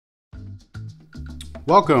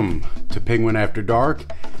Welcome to Penguin After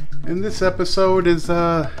Dark, and this episode is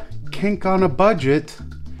Kink on a Budget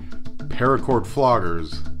Paracord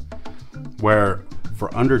Floggers, where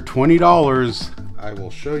for under $20 I will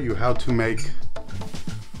show you how to make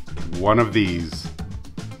one of these.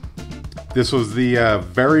 This was the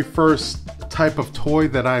very first type of toy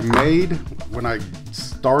that I made when I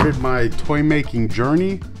started my toy making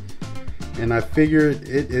journey, and I figured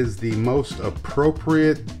it is the most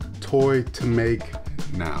appropriate toy to make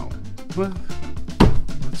now. Well,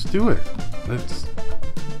 let's do it. Let's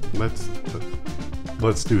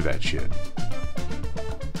do that shit.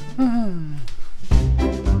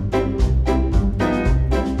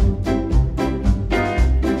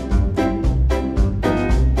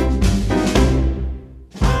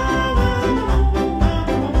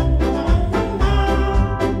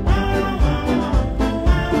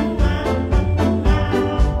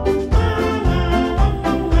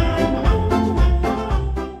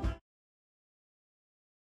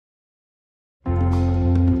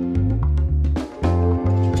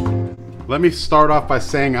 Let me start off by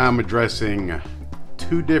saying I'm addressing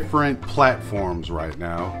two different platforms right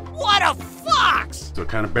now. What a fox! So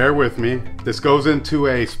kind of bear with me. This goes into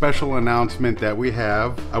a special announcement that we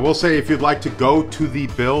have. I will say, if you'd like to go to the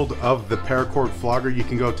build of the Paracord Flogger, you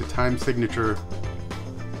can go to Time Signature.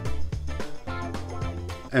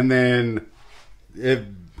 And then if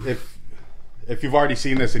you've already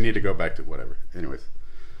seen this and need to go back to whatever. Anyways.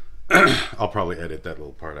 I'll probably edit that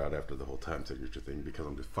little part out after the whole time signature thing, because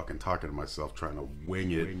I'm just fucking talking to myself trying to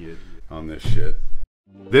wing it on this shit.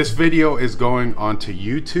 This video is going onto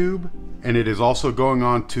YouTube, and it is also going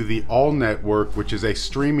on to the All Network, which is a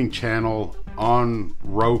streaming channel on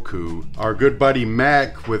Roku. Our good buddy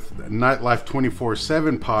Mac with Nightlife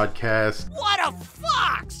 24/7 podcast, what a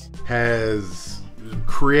fox, has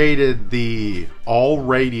created the All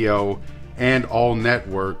Radio and All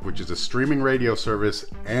Network, which is a streaming radio service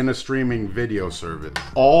and a streaming video service.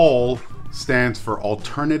 All stands for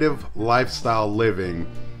Alternative Lifestyle Living.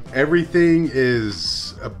 Everything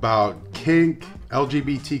is about kink,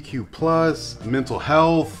 LGBTQ+, mental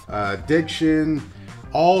health, addiction,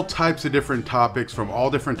 all types of different topics from all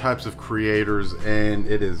different types of creators, and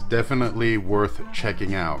it is definitely worth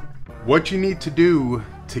checking out. What you need to do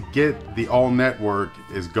to get the All Network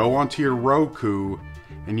is go onto your Roku,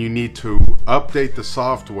 and you need to update the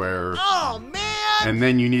software. Oh man! And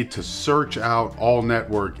then you need to search out All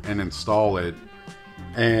Network and install it,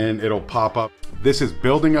 and it'll pop up. This is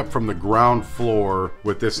building up from the ground floor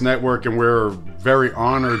with this network, and we're very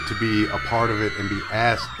honored to be a part of it and be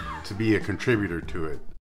asked to be a contributor to it.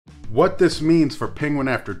 What this means for Penguin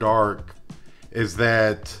After Dark is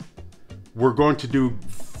that we're going to do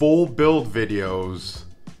full build videos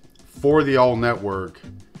for the All Network,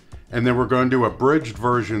 and then we're going to do abridged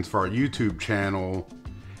versions for our YouTube channel,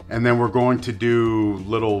 and then we're going to do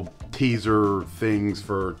little teaser things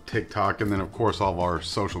for TikTok, and then of course all of our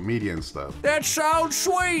social media and stuff. That sounds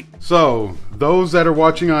sweet! So, those that are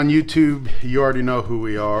watching on YouTube, you already know who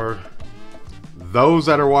we are. Those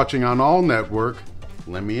that are watching on All Network,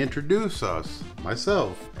 let me introduce us,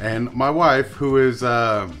 myself, and my wife, who is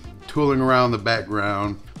tooling around the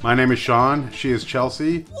background. My name is Sean, she is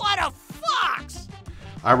Chelsea. What a fox!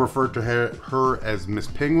 I refer to her as Miss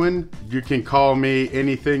Penguin. You can call me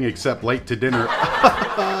anything except late to dinner.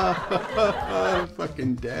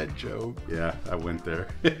 Fucking dad joke. Yeah, I went there.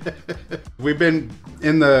 We've been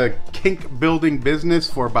in the kink building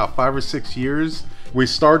business for about 5 or 6 years. We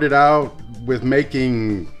started out with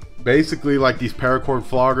making basically like these paracord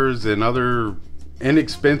floggers and other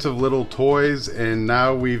inexpensive little toys, and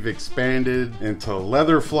now we've expanded into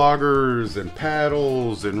leather floggers and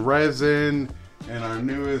paddles and resin. And our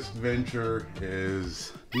newest venture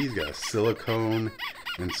is these guys, silicone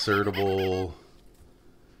insertable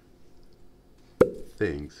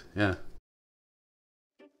things. Yeah.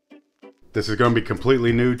 This is going to be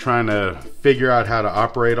completely new, trying to figure out how to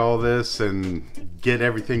operate all this and get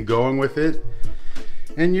everything going with it.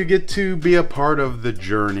 And you get to be a part of the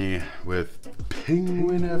journey with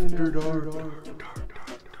Penguin After Dark.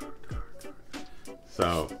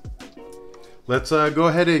 So let's go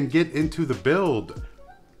ahead and get into the build,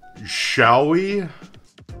 shall we?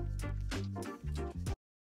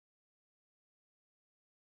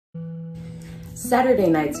 Saturday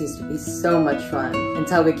nights used to be so much fun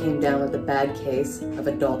until we came down with a bad case of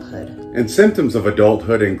adulthood. And symptoms of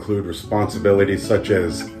adulthood include responsibilities such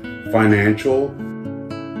as financial,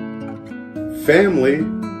 family,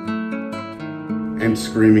 and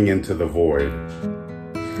screaming into the void.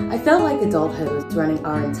 I felt like adulthood was running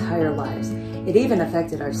our entire lives. It even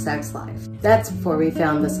affected our sex life. That's before we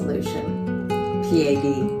found the solution.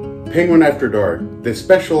 PAD. Penguin After Dark. They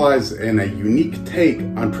specialize in a unique take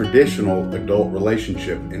on traditional adult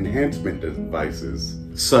relationship enhancement devices,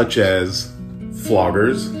 such as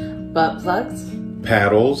floggers, Butt plugs,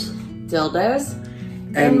 paddles, dildos,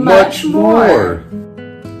 and much more.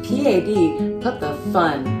 PAD put the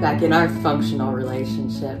fun back in our functional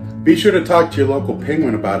relationship. Be sure to talk to your local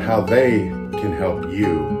Penguin about how they can help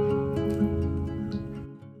you.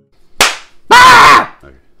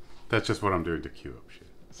 Okay. That's just what I'm doing to cue up shit.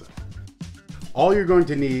 So. All you're going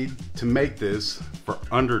to need to make this for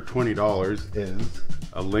under $20 is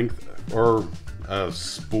a length or a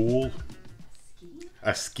spool,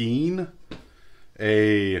 a skein,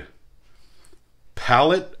 a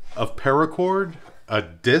pallet of paracord, a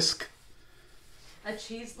disc, A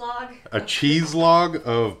cheese log. a cheese log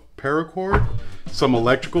of paracord, some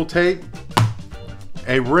electrical tape,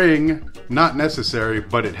 a ring, not necessary,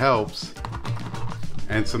 but it helps,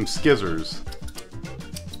 and some skizzers.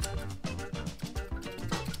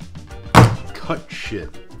 Cut shit.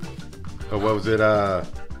 Oh, what was it?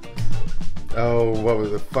 What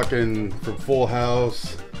was it? Fucking from Full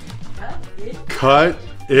House. Cut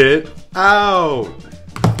it out.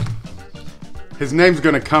 His name's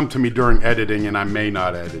gonna come to me during editing, and I may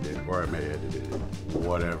not edit it, or I may edit it.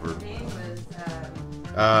 Whatever. His name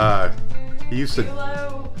was, He used to.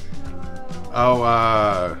 Kilo.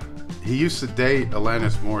 He used to date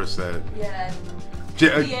Alanis Morissette. Yeah.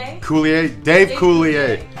 Coulier? Dave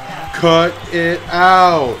Coulier. Yeah. Cut it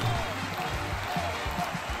out.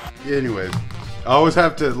 Anyways, I always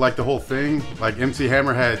have to, like, the whole thing, like MC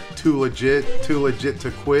Hammer had too legit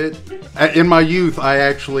to quit. In my youth, I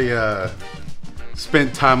actually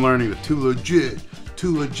spent time learning the too legit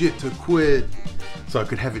to quit, so I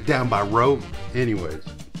could have it down by rote. Anyways.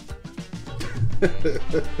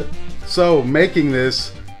 So, making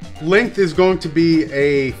this, length is going to be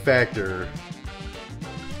a factor.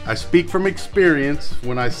 I speak from experience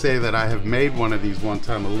when I say that I have made one of these one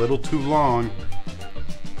time a little too long,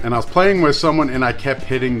 and I was playing with someone and I kept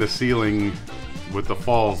hitting the ceiling with the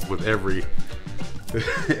falls with every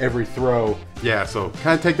throw. Yeah, so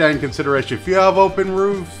kind of take that in consideration. If you have open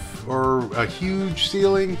roof or a huge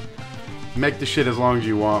ceiling, make the shit as long as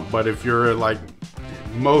you want. But if you're like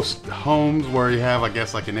most homes where you have, I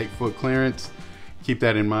guess, like an 8-foot clearance, keep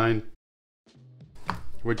that in mind.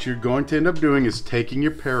 What you're going to end up doing is taking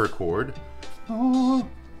your paracord.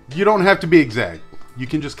 You don't have to be exact. You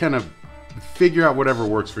can just kind of figure out whatever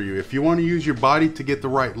works for you. If you want to use your body to get the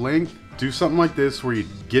right length, do something like this where you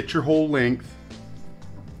get your whole length,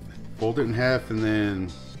 fold it in half, and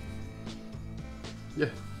then, yeah,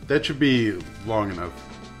 that should be long enough.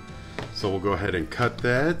 So we'll go ahead and cut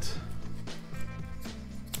that.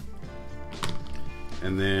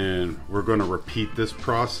 And then we're going to repeat this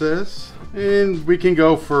process. And we can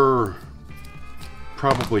go for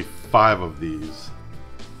probably 5 of these.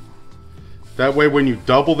 That way when you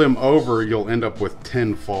double them over, you'll end up with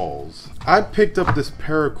 10 falls. I picked up this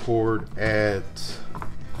paracord at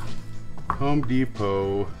Home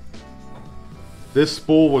Depot. This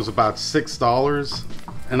spool was about $6.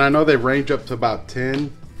 And I know they range up to about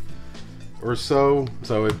 10 or so.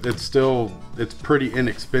 So it's pretty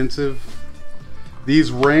inexpensive.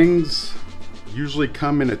 These rings usually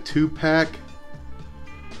come in a 2-pack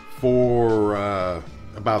for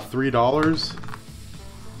about $3.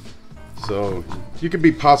 So you could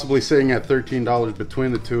be possibly sitting at $13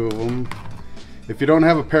 between the two of them. If you don't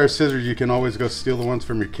have a pair of scissors, you can always go steal the ones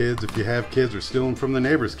from your kids. If you have kids, or steal them from the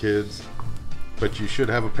neighbor's kids. But you should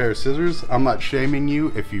have a pair of scissors. I'm not shaming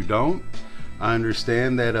you if you don't. I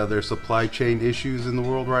understand that there's supply chain issues in the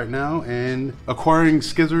world right now, and acquiring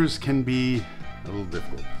scissors can be a little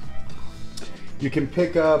difficult. You can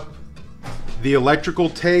pick up the electrical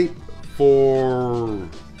tape for,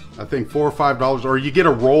 I think, $4 or $5, or you get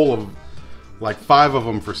a roll of like 5 of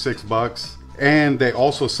them for $6. And they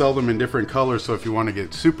also sell them in different colors, so if you want to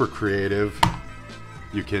get super creative,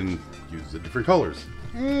 you can use the different colors.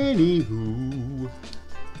 Anywho,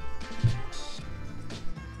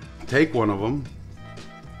 take one of them,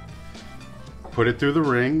 put it through the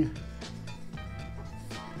ring,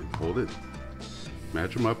 and hold it.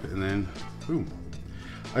 Match them up, and then boom.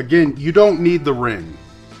 Again, you don't need the ring.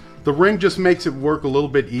 The ring just makes it work a little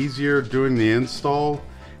bit easier doing the install,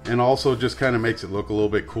 and also just kind of makes it look a little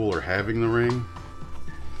bit cooler having the ring.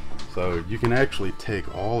 So you can actually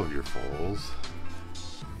take all of your falls.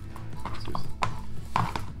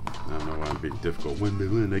 I don't know why I'm being difficult one by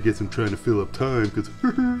one. I guess I'm trying to fill up time because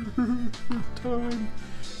time.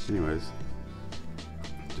 Anyways,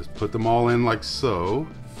 just put them all in like so.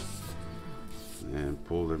 And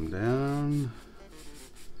pull them down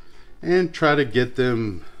and try to get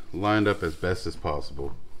them lined up as best as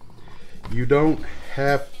possible. You don't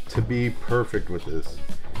have to be perfect with this.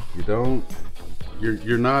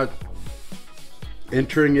 You're not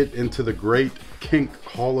entering it into the great Kink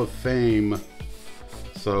Hall of Fame,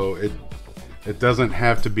 so it doesn't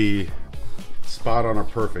have to be spot on or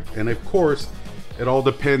perfect. And of course, it all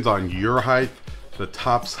depends on your height, the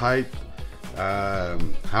top's height,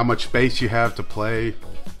 how much space you have to play.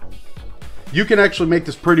 You can actually make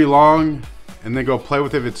this pretty long and then go play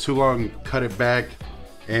with it. If it's too long, cut it back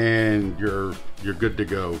and you're good to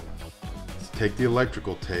go. Let's take the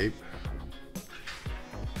electrical tape.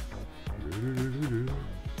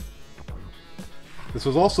 This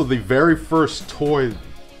was also the very first toy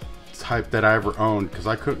type that I ever owned because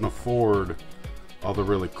I couldn't afford all the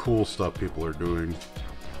really cool stuff people are doing.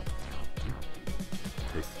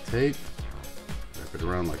 Take the tape, wrap it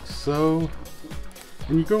around like so,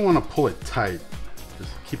 and you're going to want to pull it tight.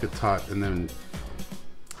 Just keep it taut, and then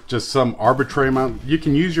just some arbitrary amount. You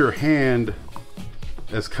can use your hand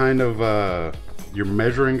as kind of your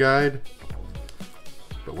measuring guide,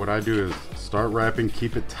 but what I do is start wrapping,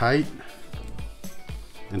 keep it tight,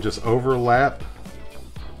 and just overlap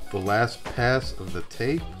the last pass of the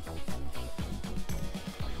tape,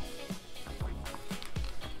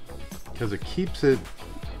 because it keeps it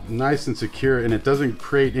nice and secure and it doesn't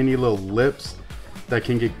create any little lips that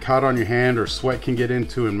can get caught on your hand or sweat can get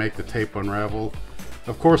into and make the tape unravel.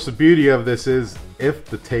 Of course, the beauty of this is if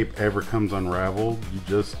the tape ever comes unraveled, you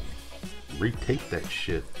just retape that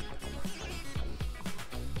shit.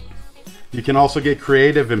 You can also get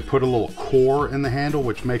creative and put a little core in the handle,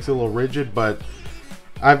 which makes it a little rigid, but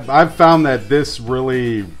I've found that this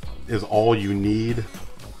really is all you need.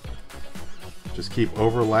 Just keep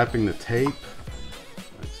overlapping the tape,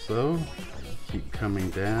 like so. Keep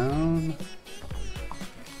coming down,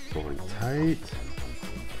 pulling tight.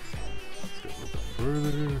 Let's go a little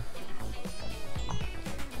further.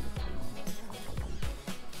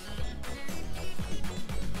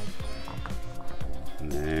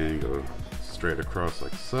 And then go straight across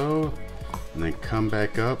like so, and then come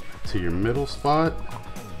back up to your middle spot.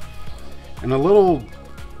 And a little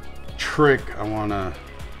trick I want to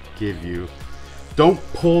give you: don't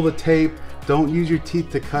pull the tape, don't use your teeth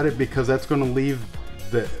to cut it, because that's going to leave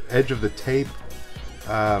the edge of the tape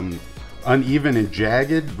uneven and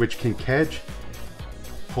jagged, which can catch.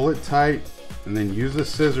 Pull it tight and then use the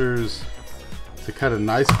scissors to cut a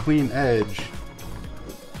nice clean edge,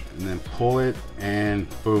 and then pull it and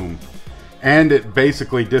boom, and it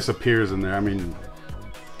basically disappears in there. I mean,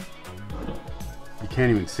 you can't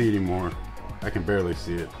even see it anymore. I can barely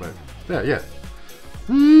see it, but yeah.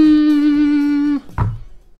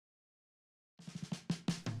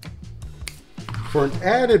 For an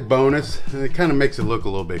added bonus, and it kind of makes it look a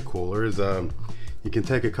little bit cooler, is you can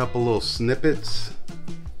take a couple little snippets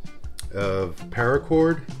of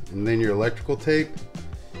paracord and then your electrical tape.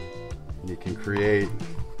 You can create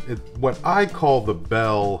what I call the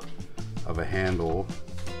bell of a handle.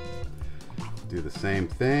 Do the same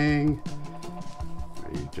thing.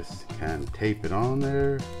 You just kind of tape it on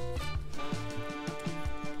there.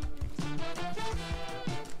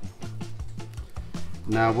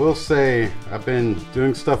 Now I will say I've been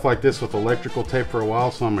doing stuff like this with electrical tape for a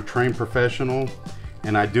while, so I'm a trained professional,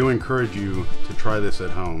 and I do encourage you to try this at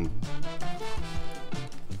home,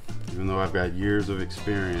 even though I've got years of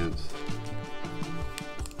experience.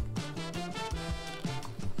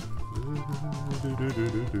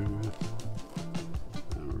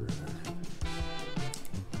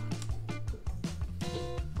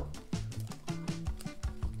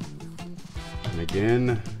 And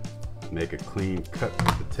again, make a clean cut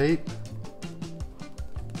with the tape.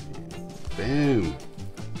 And boom.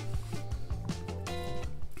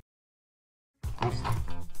 Awesome.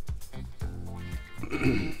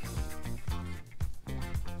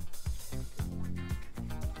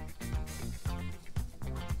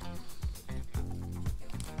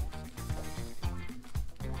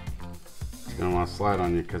 It's gonna want to slide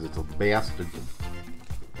on you because it's a bastard.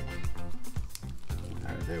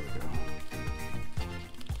 Alright, there we go.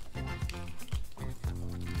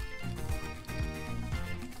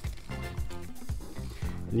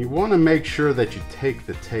 And you want to make sure that you take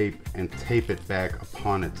the tape and tape it back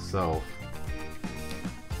upon itself,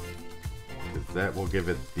 because that will give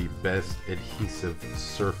it the best adhesive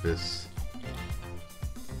surface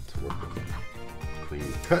to work with.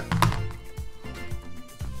 Clean cut.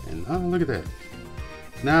 And oh, look at that.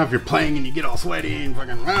 Now if you're playing and you get all sweaty and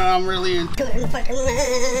fucking, oh, I'm really into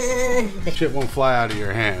it, shit won't fly out of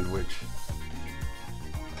your hand, which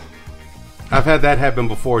I've had that happen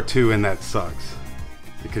before too, and that sucks.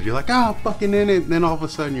 Because you're like, oh, I'm fucking in it, and then all of a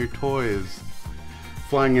sudden your toy is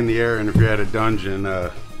flying in the air, and if you're at a dungeon,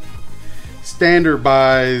 standard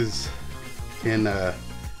buys can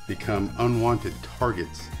become unwanted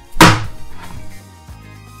targets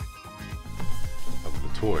of the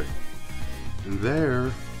toy. And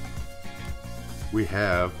there we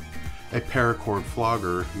have a paracord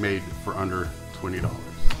flogger made for under $20.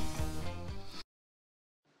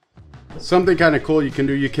 Something kind of cool you can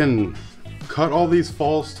do, you can cut all these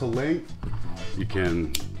falls to length. You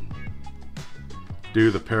can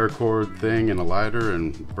do the paracord thing in a lighter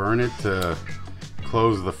and burn it to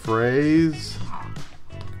close the phrase.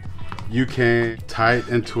 You can tie it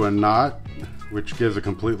into a knot, which gives a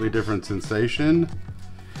completely different sensation.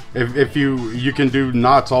 If you can do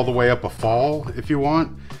knots all the way up a fall if you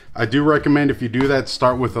want. I do recommend if you do that,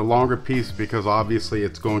 start with a longer piece because obviously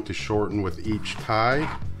it's going to shorten with each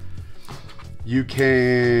tie. You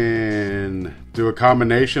can do a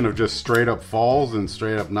combination of just straight up falls and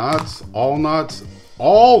straight up knots, all knots,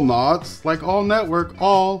 like all network,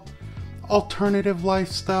 all alternative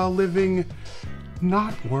lifestyle living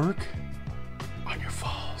knot work on your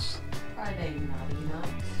falls. Are they naughty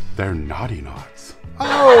knots? They're naughty knots.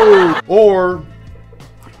 Oh! Or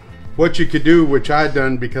what you could do, which I'd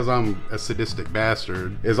done because I'm a sadistic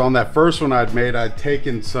bastard, is on that first one I'd made, I'd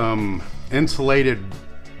taken some insulated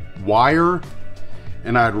wire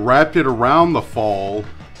and I'd wrapped it around the fall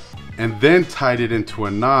and then tied it into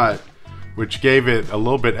a knot, which gave it a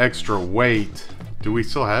little bit extra weight. Do we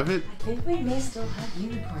still have it? I think we may still have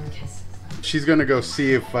unicorn kisses. She's gonna go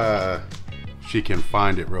see if she can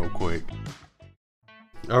find it real quick.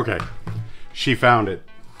 Okay, she found it.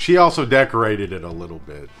 She also decorated it a little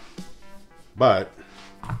bit. But,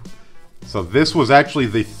 so this was actually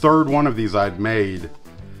the third one of these I'd made.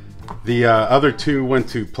 The other two went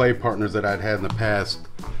to play partners that I'd had in the past,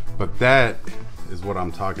 but that is what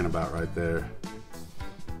I'm talking about right there.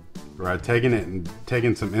 Where I'd taken it and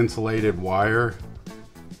taken some insulated wire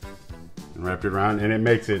and wrapped it around, and it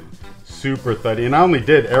makes it super thuddy. And I only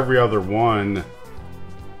did every other one,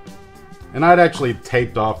 and I'd actually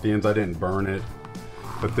taped off the ends. I didn't burn it,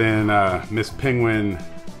 but then Miss Penguin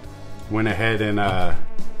went ahead and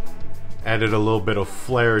added a little bit of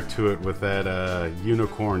flair to it with that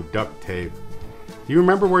unicorn duct tape. Do you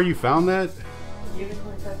remember where you found that?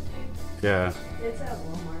 Unicorn duct tape? Yeah. It's at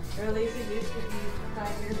Walmart. Or at least it used to be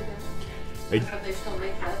 5 years ago. It, But they still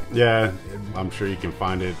make that. yeah, I'm sure you can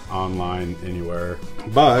find it online anywhere.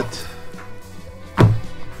 But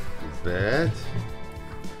there's that,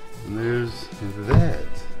 and there's that.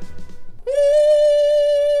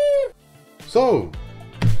 So,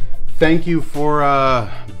 thank you for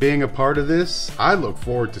being a part of this. I look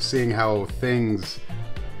forward to seeing how things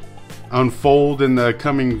unfold in the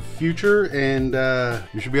coming future, and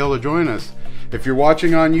you should be able to join us. If you're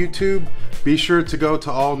watching on YouTube, be sure to go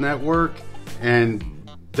to All Network and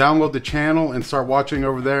download the channel and start watching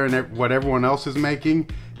over there and what everyone else is making.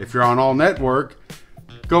 If you're on All Network,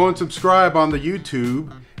 go and subscribe on the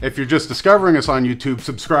YouTube. If you're just discovering us on YouTube,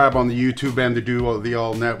 subscribe on the YouTube and the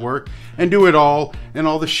All Network, and do it all, and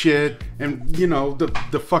all the shit, and you know,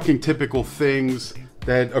 the fucking typical things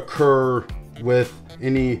that occur with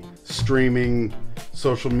any streaming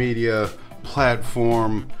social media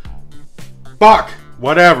platform. Fuck,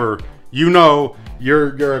 whatever. You know, you're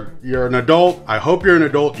an adult. I hope you're an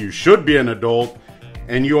adult. You should be an adult,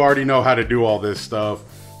 and you already know how to do all this stuff.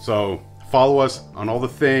 So follow us on all the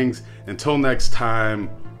things. Until next time.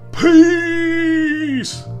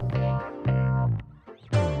 Peace!